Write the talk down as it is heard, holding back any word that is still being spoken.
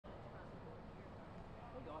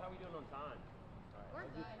on time. We're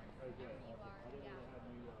good. Oh, good. You are. I didn't Yeah. want to have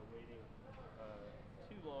you waiting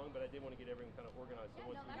too long, but I did want to get everything kind of organized. So Yeah,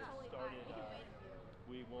 once no, we that's get totally started, fine. We can wait a few.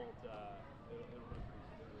 we won't. It'll run pretty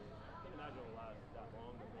smoothly. I can't imagine it'll last that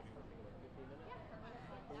long, but maybe we're thinking like 15 minutes. Yeah, perfect.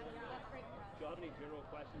 That's great for us. Do you have any general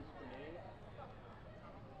questions for me?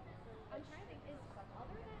 I'm trying to think, is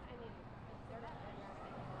other than, I mean, they're not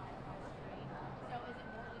addressing a lot across the street, so is it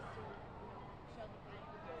more just to, show the thank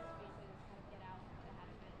you guys faces, kind of get out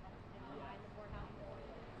ahead of it, behind the courthouse?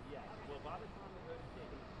 Yes. Okay. Well, by the time the vote is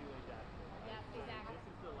taken, it's too late to act. Yes, So exactly. this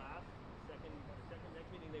is the last, the second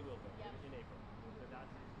next meeting they will vote Yep. in April. So this is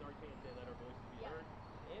our chance to let our voices be Yep. heard.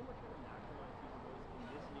 And we're trying to maximize people's voice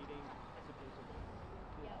in this meeting as opposed to later.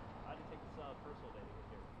 Yep. I had to take this personal day to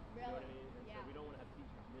get here. You know what I mean? And so we don't want to have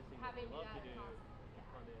teachers missing what they love to do,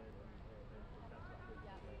 come in and that's not good.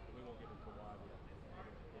 And we won't get into why we don't do that.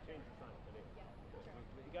 They changed the sign up anyway.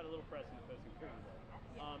 You got a little press in the posting period.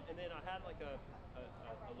 And then I had like a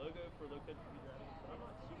logo for Lowcountry Teacher Advocates. I'm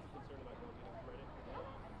not super concerned about going getting credit for that.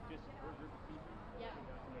 Just we're a group of people. Yeah. I think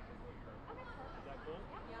that's the most important thing. Okay, perfect. Is that cool?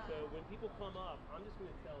 Yeah. So when people come up, I'm just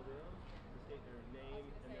going to tell them to state their name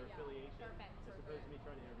and their affiliation, Perfect. as opposed to me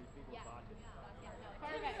trying to introduce people and botch it.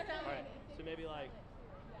 Perfect. All right. So maybe like,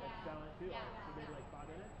 sound like 2 Yeah. hours. So maybe like 5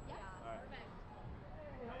 minutes. Yeah. All right. Perfect.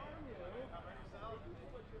 Hey, how are you? How about yourself?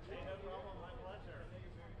 Hey, no problem. My pleasure.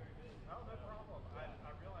 Oh, no problem.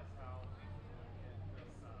 I realized how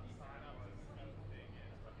this sign up this thing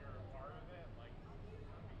is when you're a part of it. Like, I'll be here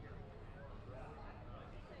for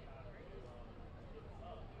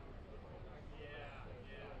yeah.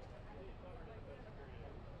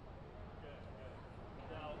 Good.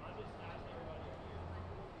 Now, I'm just asking everybody if you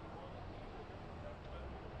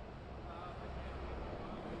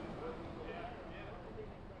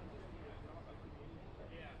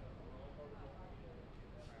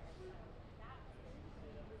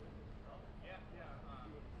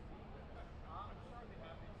I'm sure I'd be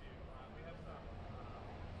happy to. We have some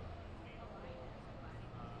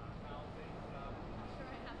housing stuff. Sure,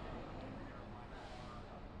 I have to.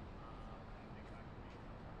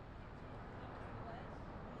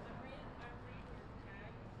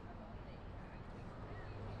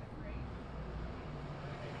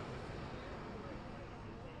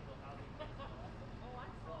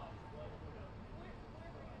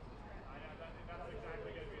 That's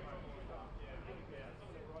exactly going to be my point. Yeah,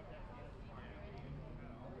 exactly.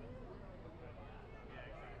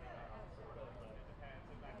 It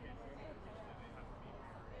depends. In that case, they have to be right.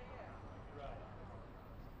 Our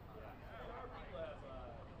people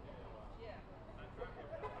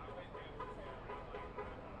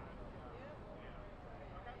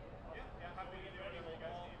have, happy to do whatever you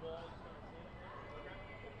guys need.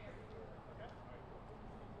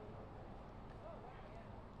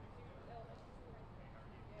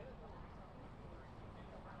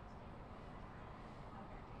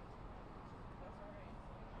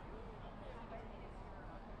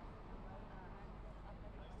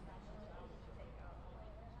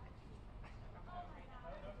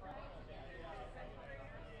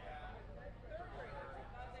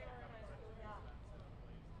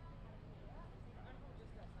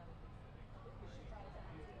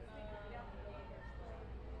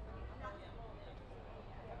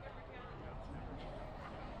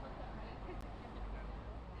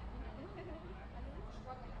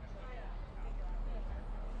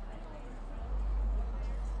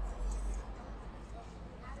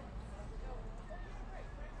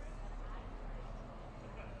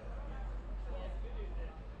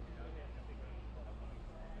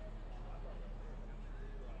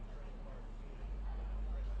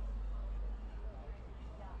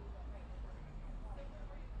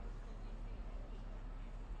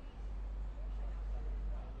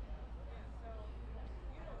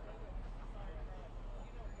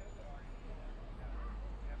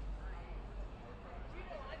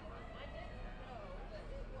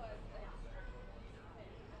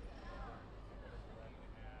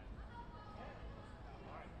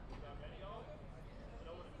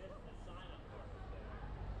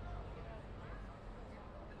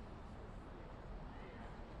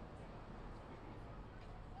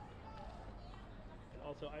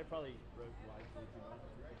 Also, I probably wrote wisely too much.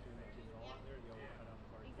 It's all out there. You always cut out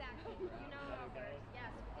the part. Exactly. You know how it okay? works.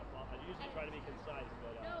 Yes. I usually try to be concise,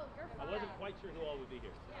 but No, you're fine. I wasn't quite sure who all would be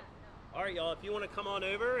here. Yeah, no. All right, y'all. If you want to come on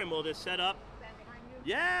over, and we'll just set up.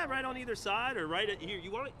 Yeah, right on either side, or right at here.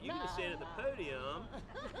 You can stand at the podium.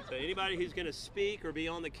 So anybody who's going to speak or be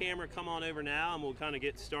on the camera, come on over now, and we'll kind of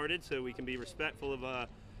get started so we can be respectful of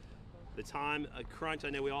the time crunch. I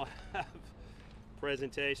know we all have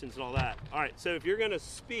presentations and all that. All right, so if you're going to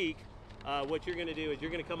speak, what you're going to do is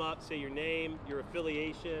you're going to come up, say your name, your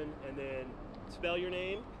affiliation, and then spell your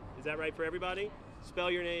name. Is that right for everybody?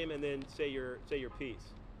 Spell your name and then say your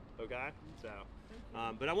piece. Okay? So,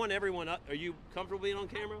 but I want everyone up. Are you comfortable being on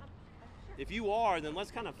camera? If you are, then let's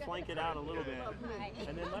kind of flank it out a little bit.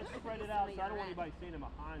 And then let's spread it out so I don't want anybody standing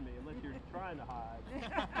behind me unless you're trying to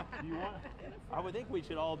hide. You want? I would think we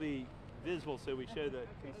should all be visible so we show the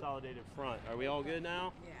consolidated front. Are we all good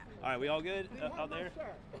now? Yeah. All right, we all good out there?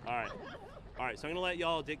 All right. All right, so I'm going to let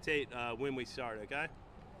y'all dictate when we start, okay?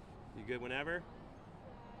 You good whenever?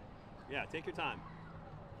 Yeah, take your time.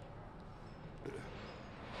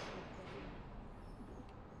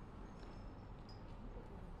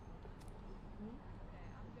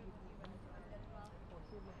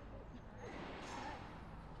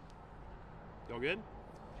 Y'all good?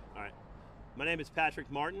 All right. My name is Patrick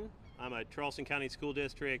Martin. I'm a Charleston County School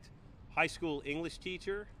District high school English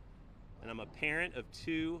teacher, and I'm a parent of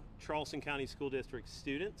 2 Charleston County School District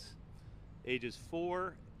students, ages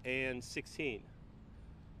 4 and 16.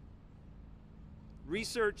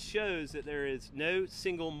 Research shows that there is no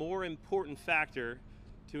single more important factor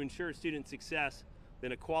to ensure student success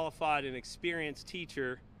than a qualified and experienced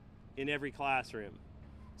teacher in every classroom.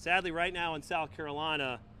 Sadly, right now in South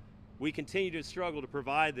Carolina, we continue to struggle to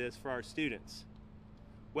provide this for our students.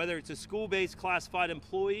 Whether it's a school-based classified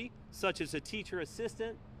employee, such as a teacher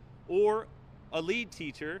assistant or a lead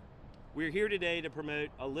teacher, we're here today to promote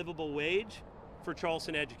a livable wage for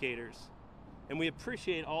Charleston educators. And we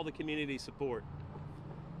appreciate all the community support.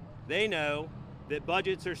 They know that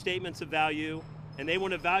budgets are statements of value, and they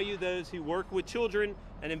want to value those who work with children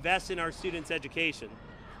and invest in our students' education.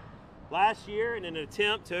 Last year, in an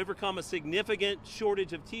attempt to overcome a significant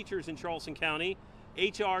shortage of teachers in Charleston County,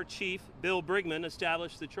 HR Chief Bill Brigman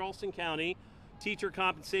established the Charleston County Teacher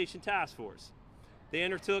Compensation Task Force. They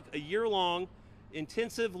undertook a year-long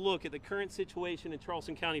intensive look at the current situation in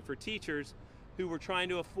Charleston County for teachers who were trying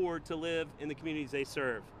to afford to live in the communities they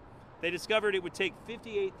serve. They discovered it would take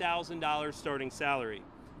 $58,000 starting salary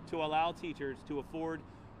to allow teachers to afford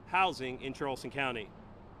housing in Charleston County.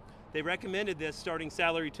 They recommended this starting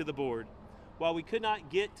salary to the board. While we could not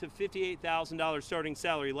get to $58,000 starting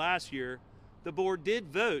salary last year, the board did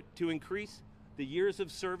vote to increase the years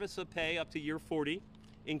of service of pay up to year 40,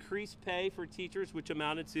 increase pay for teachers, which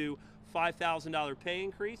amounted to $5,000 pay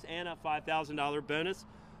increase and a $5,000 bonus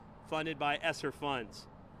funded by ESSER funds.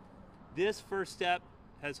 This first step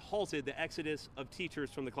has halted the exodus of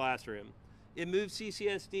teachers from the classroom. It moved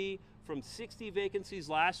CCSD from 60 vacancies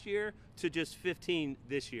last year to just 15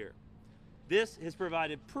 this year. This has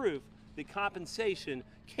provided proof that compensation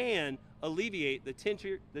can alleviate the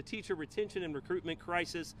teacher retention and recruitment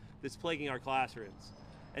crisis that's plaguing our classrooms.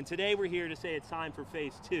 And today we're here to say it's time for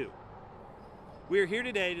phase 2. We are here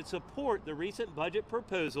today to support the recent budget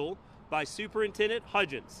proposal by Superintendent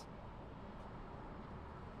Huggins.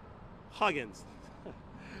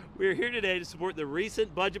 We are here today to support the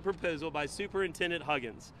recent budget proposal by Superintendent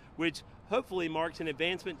Huggins, which hopefully marks an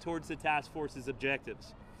advancement towards the task force's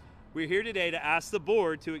objectives. We're here today to ask the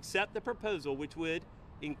board to accept the proposal, which would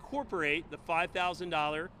incorporate the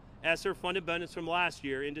 $5,000 ESSER funded bonus from last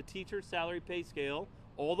year into teacher salary pay scale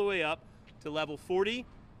all the way up to level 40,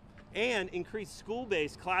 and increase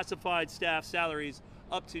school-based classified staff salaries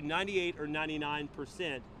up to 98 or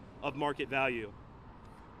 99% of market value.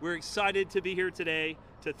 We're excited to be here today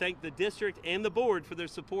to thank the district and the board for their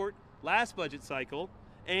support last budget cycle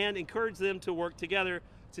and encourage them to work together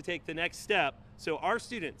to take the next step so our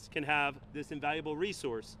students can have this invaluable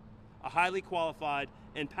resource, a highly qualified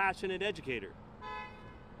and passionate educator.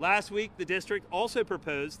 Last week, the district also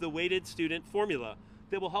proposed the weighted student formula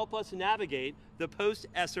that will help us navigate the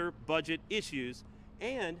post-ESSER budget issues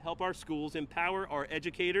and help our schools empower our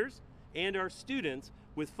educators and our students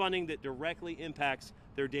with funding that directly impacts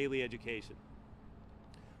their daily education.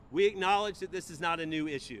 We acknowledge that this is not a new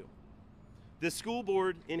issue. The school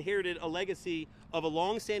board inherited a legacy of a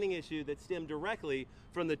long-standing issue that stemmed directly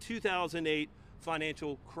from the 2008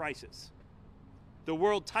 financial crisis. The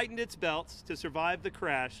world tightened its belts to survive the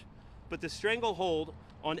crash, but the stranglehold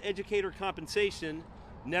on educator compensation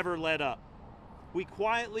never let up. We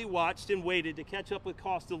quietly watched and waited to catch up with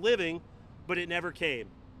cost of living, but it never came.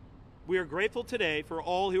 We are grateful today for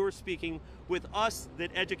all who are speaking with us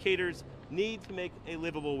that educators need to make a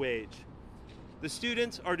livable wage. The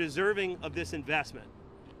students are deserving of this investment.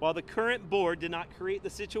 While the current board did not create the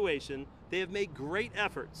situation, they have made great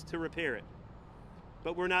efforts to repair it.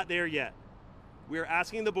 But we're not there yet. We are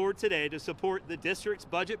asking the board today to support the district's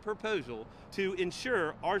budget proposal to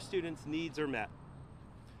ensure our students' needs are met.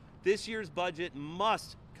 This year's budget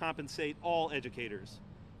must compensate all educators.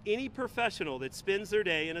 any professional that spends their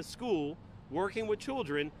day in a school working with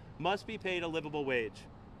children must be paid a livable wage.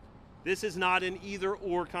 This is not an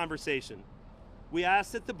either-or conversation. We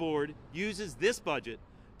ask that the board uses this budget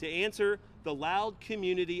to answer the loud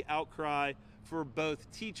community outcry for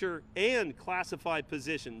both teacher and classified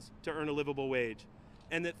positions to earn a livable wage,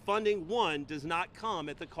 and that funding one does not come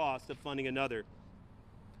at the cost of funding another.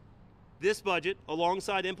 This budget,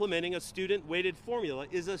 alongside implementing a student-weighted formula,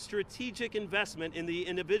 is a strategic investment in the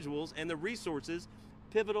individuals and the resources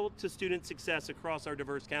pivotal to student success across our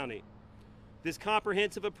diverse county. This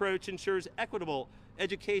comprehensive approach ensures equitable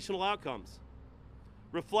educational outcomes,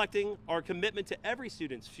 reflecting our commitment to every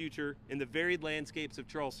student's future in the varied landscapes of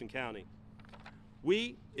Charleston County.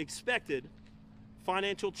 We expected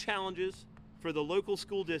financial challenges for the local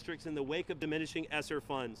school districts in the wake of diminishing ESSER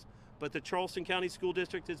funds, but the Charleston County School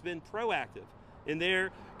District has been proactive in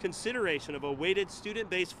their consideration of a weighted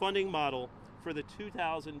student-based funding model for the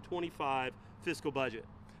 2025 fiscal budget.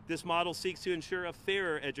 This model seeks to ensure a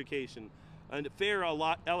fairer education and fair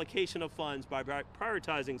allocation of funds by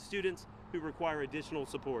prioritizing students who require additional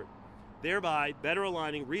support, thereby better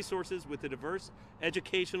aligning resources with the diverse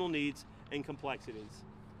educational needs and complexities.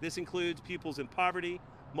 This includes pupils in poverty,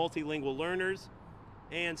 multilingual learners,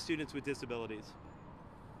 and students with disabilities.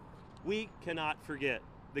 We cannot forget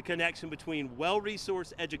the connection between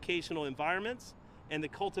well-resourced educational environments and the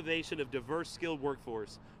cultivation of diverse skilled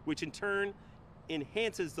workforce, which in turn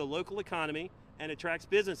enhances the local economy and attracts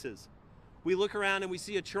businesses. We look around and we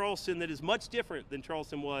see a Charleston that is much different than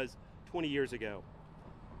Charleston was 20 years ago.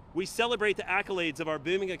 We celebrate the accolades of our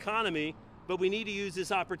booming economy, but we need to use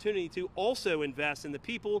this opportunity to also invest in the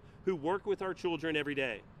people who work with our children every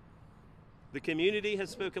day. The community has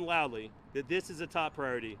spoken loudly that this is a top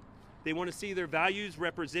priority. They want to see their values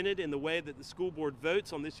represented in the way that the school board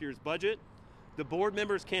votes on this year's budget. The board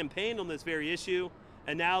members campaigned on this very issue,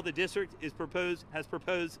 and now the district has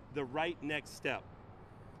proposed the right next step.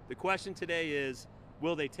 The question today is,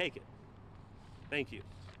 will they take it? Thank you.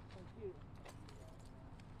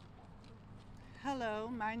 Hello,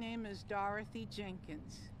 my name is Dorothy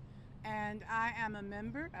Jenkins, and I am a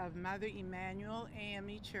member of Mother Emanuel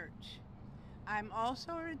AME Church. I'm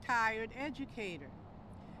also a retired educator.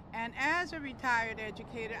 And as a retired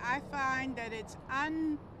educator, I find that it's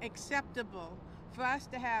unacceptable for us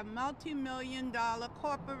to have multi-million-dollar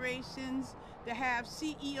corporations, to have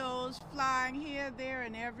CEOs flying here, there,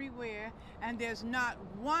 and everywhere, and there's not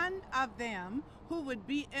one of them who would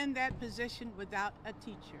be in that position without a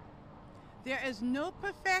teacher. There is no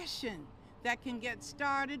profession that can get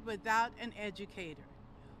started without an educator.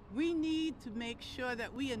 We need to make sure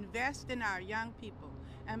that we invest in our young people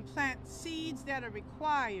and plant seeds that are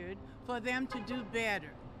required for them to do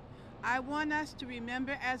better. I want us to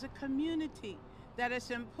remember as a community that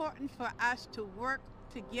it's important for us to work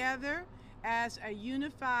together as a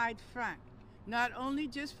unified front, not only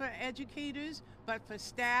just for educators, but for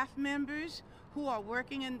staff members who are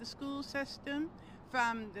working in the school system,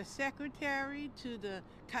 from the secretary to the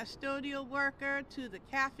custodial worker to the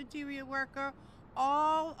cafeteria worker.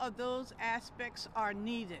 All of those aspects are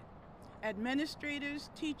needed. Administrators,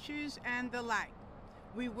 teachers, and the like.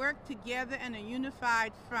 We work together in a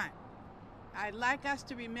unified front. I'd like us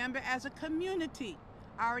to remember as a community,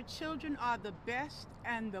 our children are the best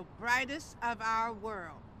and the brightest of our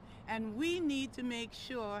world. And we need to make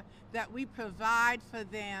sure that we provide for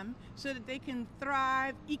them so that they can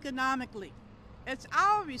thrive economically. It's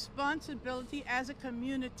our responsibility as a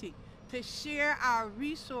community to share our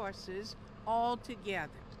resources all together.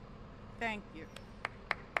 Thank you.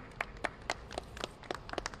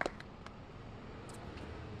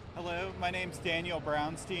 Hello, my name's Daniel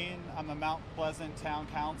Brownstein. I'm a Mount Pleasant Town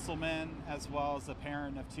Councilman, as well as a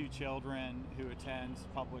parent of 2 children who attend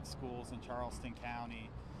public schools in Charleston County.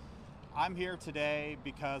 I'm here today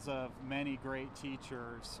because of many great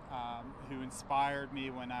teachers who inspired me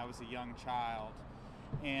when I was a young child.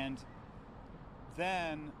 And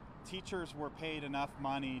then teachers were paid enough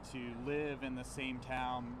money to live in the same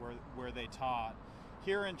town where they taught.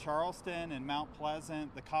 Here in Charleston and Mount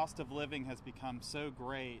Pleasant, the cost of living has become so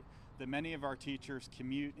great that many of our teachers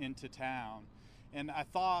commute into town. And I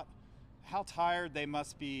thought how tired they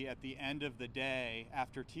must be at the end of the day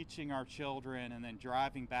after teaching our children and then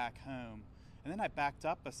driving back home. And then I backed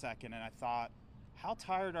up a second and I thought, how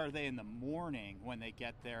tired are they in the morning when they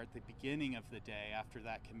get there at the beginning of the day after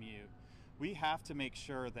that commute? We have to make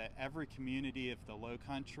sure that every community of the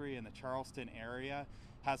Lowcountry and the Charleston area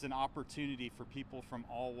has an opportunity for people from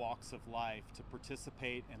all walks of life to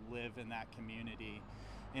participate and live in that community.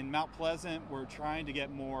 In Mount Pleasant, we're trying to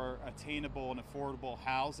get more attainable and affordable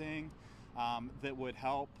housing that would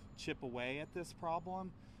help chip away at this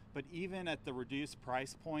problem. But even at the reduced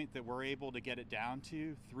price point that we're able to get it down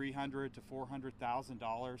to, $300,000 to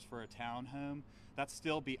 $400,000 for a townhome, that's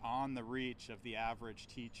still beyond the reach of the average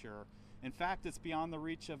teacher. In fact, it's beyond the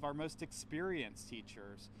reach of our most experienced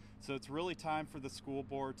teachers. So it's really time for the school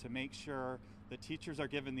board to make sure that teachers are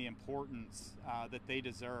given the importance that they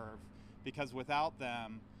deserve, because without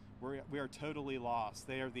them, we are totally lost.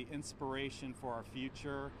 They are the inspiration for our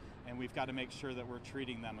future, and we've got to make sure that we're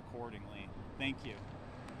treating them accordingly. Thank you.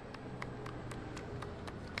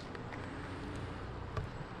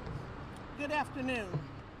 Good afternoon.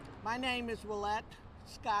 My name is Willette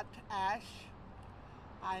Scott Ash.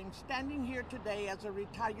 I'm standing here today as a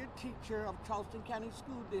retired teacher of Charleston County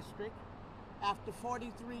School District after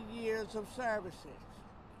 43 years of services.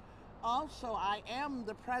 Also, I am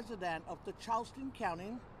the president of the Charleston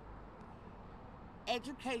County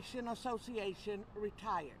Education Association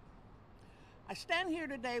Retired. I stand here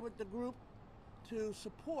today with the group to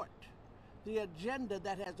support the agenda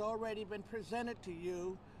that has already been presented to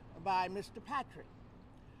you by Mr. Patrick.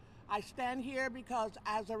 I stand here because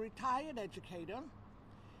as a retired educator,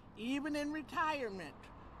 even in retirement,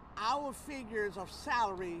 our figures of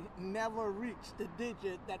salary never reach the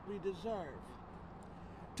digit that we deserve.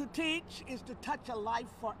 To teach is to touch a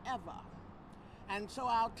life forever. And so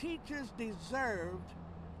our teachers deserved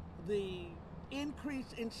the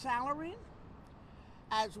increase in salary,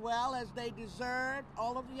 as well as they deserved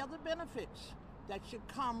all of the other benefits that should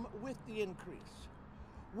come with the increase.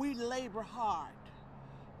 We labor hard.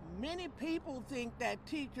 Many people think that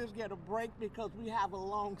teachers get a break because we have a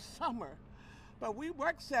long summer, but we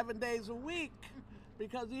work 7 days a week,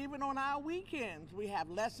 because even on our weekends, we have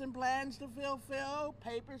lesson plans to fulfill,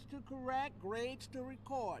 papers to correct, grades to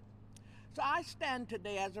record. So I stand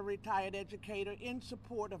today as a retired educator in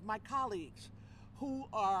support of my colleagues who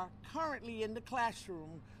are currently in the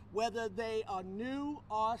classroom. Whether they are new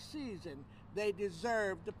or seasoned, they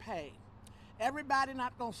deserve the pay. Everybody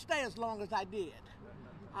not gonna stay as long as I did.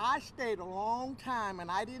 I stayed a long time, and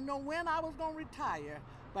I didn't know when I was gonna retire,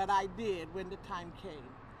 but I did when the time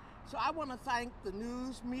came. So I wanna thank the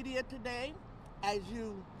news media today as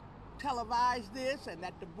you televise this, and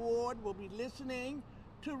that the board will be listening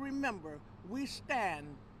to remember we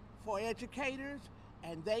stand for educators,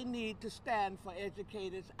 and they need to stand for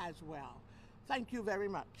educators as well. Thank you very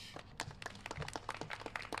much.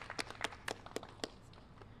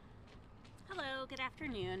 Hello, good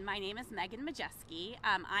afternoon. My name is Megan Majeski.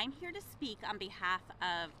 I'm here to speak on behalf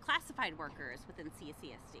of classified workers within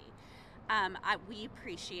CCSD. We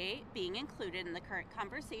appreciate being included in the current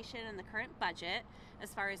conversation and the current budget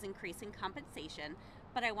as far as increasing compensation,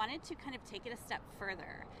 but I wanted to kind of take it a step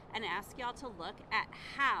further and ask y'all to look at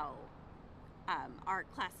how our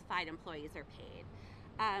classified employees are paid.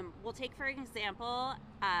 We'll take, for example,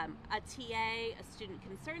 a TA, a student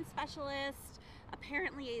concern specialist, a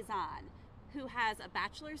parent liaison, who has a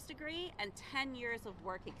bachelor's degree and 10 years of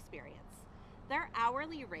work experience. Their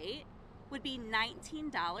hourly rate would be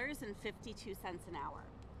 $19.52 an hour.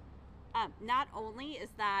 Not only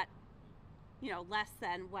is that, less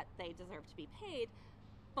than what they deserve to be paid,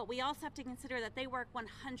 but we also have to consider that they work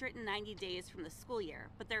 190 days from the school year,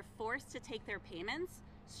 but they're forced to take their payments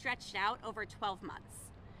stretched out over 12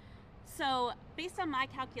 months. So based on my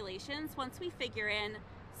calculations, once we figure in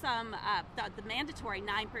some, the mandatory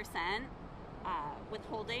 9%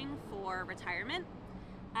 withholding for retirement,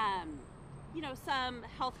 some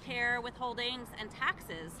healthcare withholdings and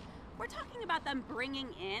taxes, we're talking about them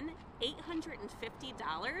bringing in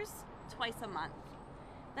 $850 twice a month.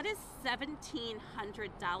 That is $1,700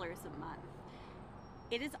 a month.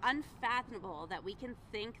 It is unfathomable that we can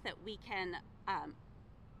think that we can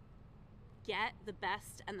get the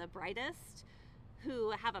best and the brightest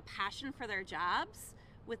who have a passion for their jobs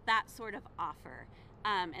with that sort of offer.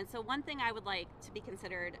 And so one thing I would like to be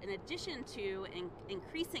considered, in addition to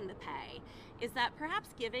increasing the pay, is that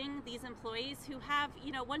perhaps giving these employees who have,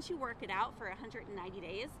 once you work it out for 190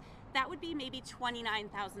 days, that would be maybe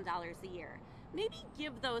 $29,000 a year. Maybe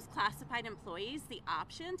give those classified employees the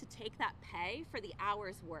option to take that pay for the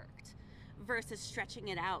hours worked versus stretching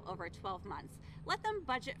it out over 12 months. Let them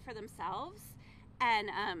budget for themselves and,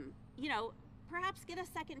 perhaps get a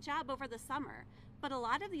second job over the summer. But a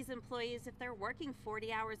lot of these employees, if they're working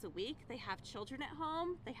 40 hours a week, they have children at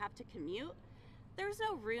home, they have to commute, there's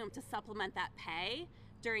no room to supplement that pay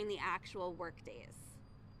during the actual work days.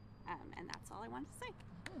 And that's all I wanted to say.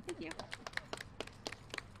 Thank you.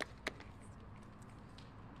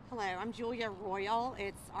 Hello, I'm Julia Royal.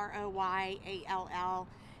 It's Royall,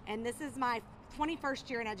 and this is my 21st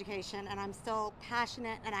year in education, and I'm still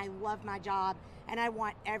passionate, and I love my job, and I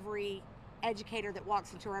want every educator that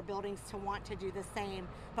walks into our buildings to want to do the same,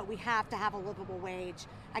 but we have to have a livable wage.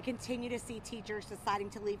 I continue to see teachers deciding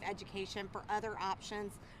to leave education for other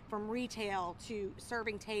options, from retail to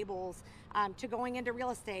serving tables, to going into real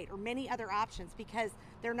estate or many other options, because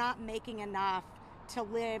they're not making enough to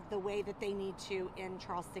live the way that they need to in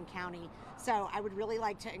Charleston County. So I would really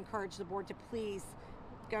like to encourage the board to please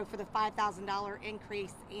go for the $5,000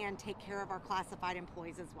 increase and take care of our classified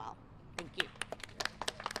employees as well. Thank you.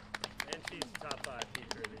 And she's the top 5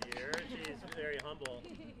 teacher of the year. She's very humble.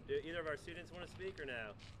 Do either of our students want to speak or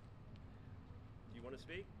no? Do you want to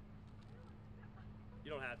speak?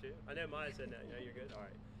 You don't have to. I know Maya said no. No, you're good? All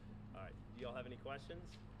right. All right. Do y'all have any questions?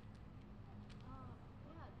 Yeah.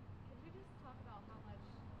 Could we just talk about how much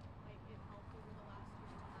it helped over the last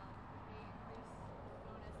year to have the pay increase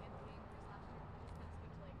bonus and pay increase last year? Just kind of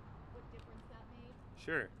speak to what difference that made.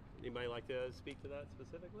 Sure. Anybody like to speak to that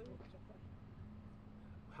specifically?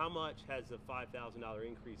 How much has the $5,000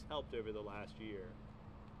 increase helped over the last year?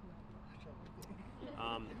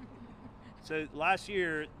 So last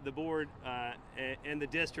year, the board and the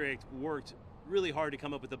district worked really hard to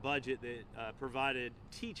come up with a budget that provided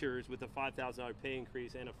teachers with a $5,000 pay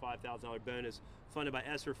increase and a $5,000 bonus funded by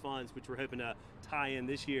ESSER funds, which we're hoping to tie in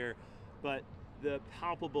this year. But the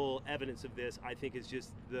palpable evidence of this, I think, is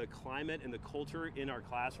just the climate and the culture in our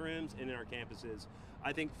classrooms and in our campuses.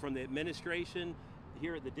 I think from the administration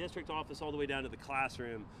here at the district office all the way down to the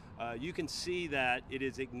classroom, you can see that it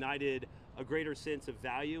has ignited a greater sense of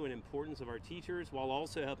value and importance of our teachers, while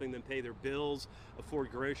also helping them pay their bills, afford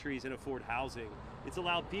groceries, and afford housing. It's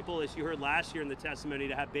allowed people, as you heard last year in the testimony,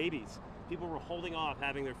 to have babies. People were holding off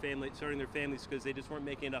having their family, starting their families, because they just weren't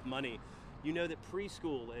making enough money. You know that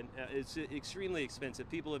preschool is extremely expensive.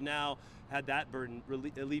 People have now had that burden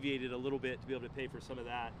alleviated a little bit to be able to pay for some of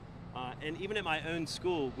that. And even at my own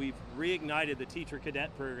school, we've reignited the Teacher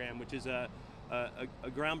Cadet Program, which is a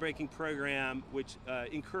groundbreaking program which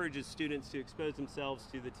encourages students to expose themselves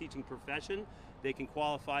to the teaching profession. They can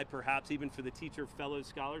qualify perhaps even for the Teacher Fellow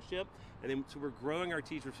Scholarship. And then, so we're growing our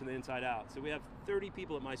teachers from the inside out. So we have 30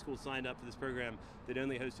 people at my school signed up for this program that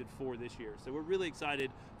only hosted 4 this year. So we're really excited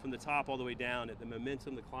from the top all the way down at the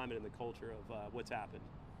momentum, the climate, and the culture of what's happened.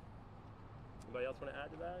 Anybody else want to add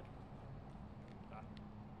to that?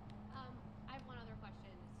 I have one other question.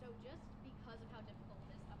 So just because of how difficult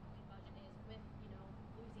this upcoming budget is with,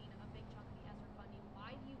 losing a big chunk of the ESSER funding,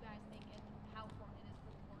 why do you guys think and how important it is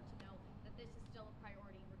for the board to know that this is still a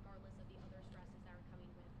priority regardless of the other stresses that are coming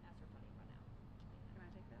with ESSER funding run out? Can I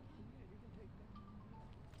take that? Yeah, you can take that.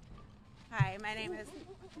 Hi, my name is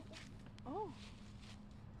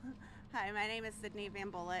Hi, my name is Sydney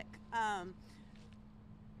Van Bullock.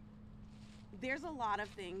 There's a lot of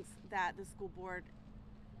things that the school board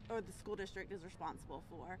or the school district is responsible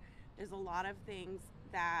for. There's a lot of things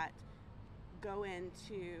that go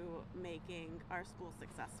into making our schools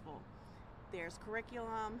successful. There's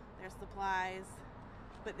curriculum, there's supplies,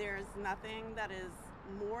 but there's nothing that is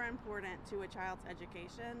more important to a child's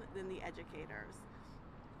education than the educators.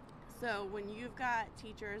 So when you've got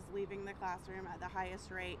teachers leaving the classroom at the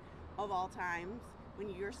highest rate of all times, when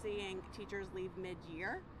you're seeing teachers leave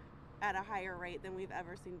mid-year at a higher rate than we've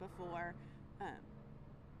ever seen before,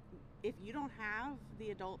 if you don't have the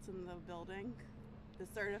adults in the building, the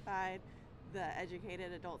certified, the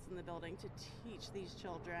educated adults in the building to teach these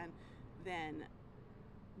children, then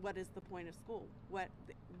what is the point of school? What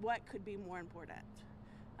could be more important?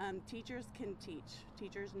 Teachers can teach.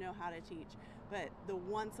 Teachers know how to teach. But the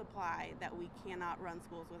one supply that we cannot run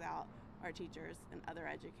schools without are teachers and other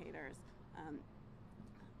educators.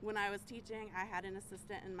 When I was teaching, I had an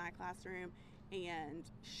assistant in my classroom, and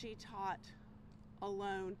she taught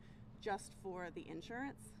alone just for the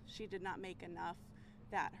insurance. She did not make enough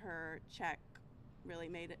that her check really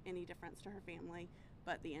made any difference to her family,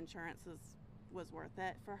 but the insurance was worth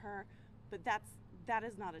it for her. But that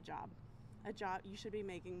is not a job. A job, you should be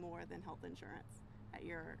making more than health insurance at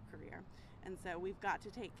your career. And so we've got to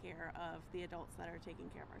take care of the adults that are taking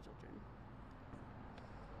care of our children.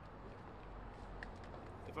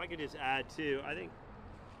 If I could just add too, I think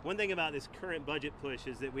one thing about this current budget push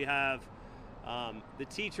is that we have the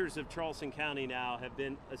teachers of Charleston County now have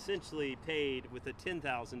been essentially paid with a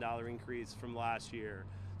 $10,000 increase from last year.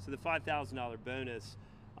 So the $5,000 bonus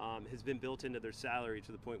has been built into their salary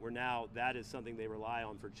to the point where now that is something they rely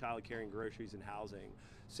on for childcare and groceries and housing.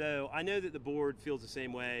 So I know that the board feels the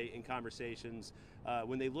same way in conversations.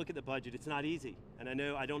 When they look at the budget, it's not easy. And I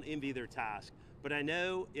know I don't envy their task, but I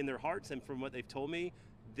know in their hearts and from what they've told me,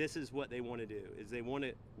 this is what they want to do, is they want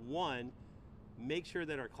to, one, make sure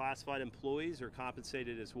that our classified employees are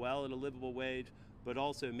compensated as well at a livable wage, but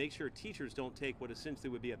also make sure teachers don't take what essentially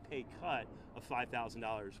would be a pay cut of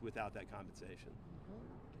 $5,000 without that compensation.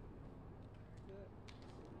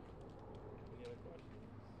 Any other questions?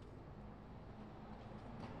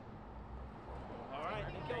 All right,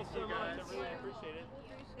 thank y'all so much. I really appreciate it.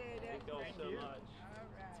 Thank y'all so much.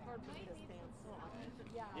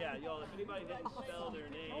 Yeah, y'all, if anybody didn't spell their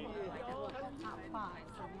name.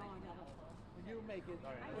 You make it.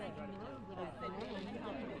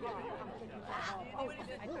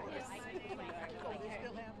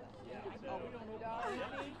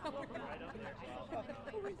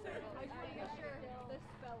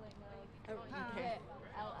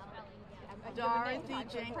 Dorothy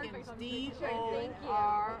Jenkins, D-O-R-O-T-H-Y,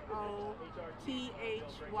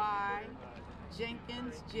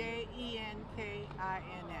 Jenkins, J-E-N-K-I-N-S.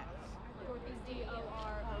 Dorothy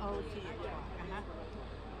D-O-R-O-T-H-Y.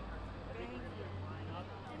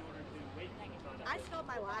 I spelled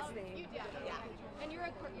my last name. You did. Yeah. And you're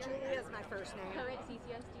Julia is my first name. current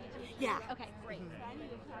CCSD? Yeah. Okay, great.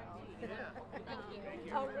 Thank you.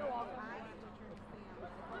 Oh, you're welcome.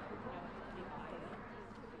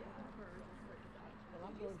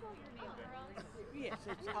 Yes,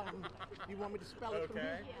 it's, you want me to spell it for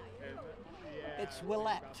Okay. you? And, yeah. It's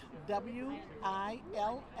Willette, W-I-L-L-E-T-T-E,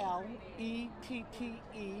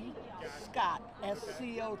 Scott,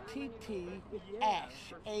 S-C-O-T-T,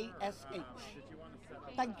 Ash, A-S-H. Did you want to set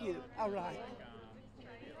up Thank you. All right.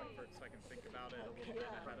 maybe like so I can think about it a little bit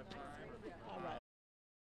ahead of time?